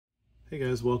Hey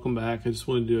guys, welcome back. I just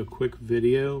wanted to do a quick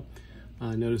video.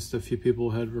 I noticed a few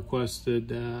people had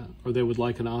requested or they would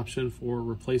like an option for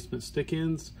replacement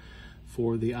stick-ins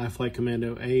for the Iflight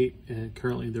Commando 8, and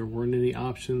currently there weren't any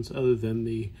options other than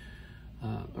the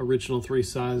original 3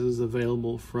 sizes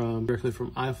available directly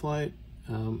from Iflight.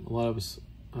 A lot of us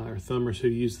are thumbers who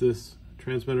use this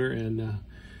transmitter, and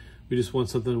we just want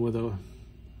something with a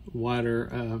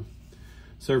wider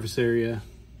surface area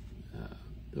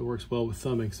that works well with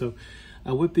thumbing. So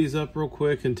I whipped these up real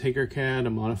quick in Tinkercad. I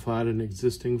modified an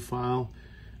existing file.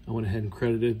 I went ahead and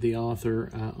credited the author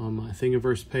on my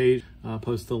Thingiverse page. I'll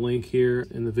post the link here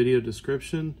in the video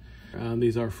description.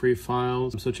 These are free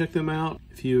files, so check them out.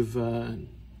 If you've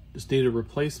just need a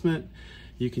replacement,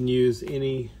 you can use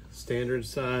any standard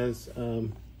size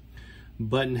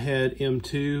button head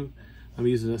M2. I'm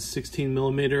using a 16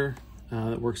 millimeter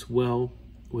that works well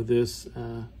with this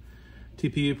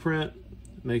TPU print.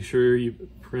 Make sure you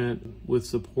print with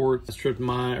support. I stripped one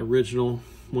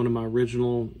of my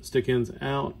original stick-ins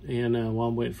out, and while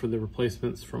I'm waiting for the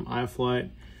replacements from Iflight,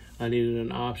 I needed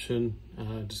an option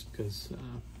just because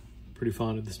I'm pretty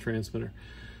fond of this transmitter.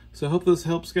 So I hope this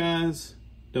helps, guys.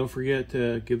 Don't forget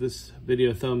to give this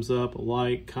video a thumbs up, a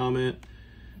like, comment,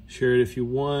 share it if you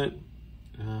want.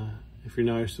 If you're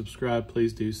not subscribed,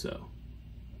 please do so.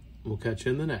 We'll catch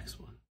you in the next one.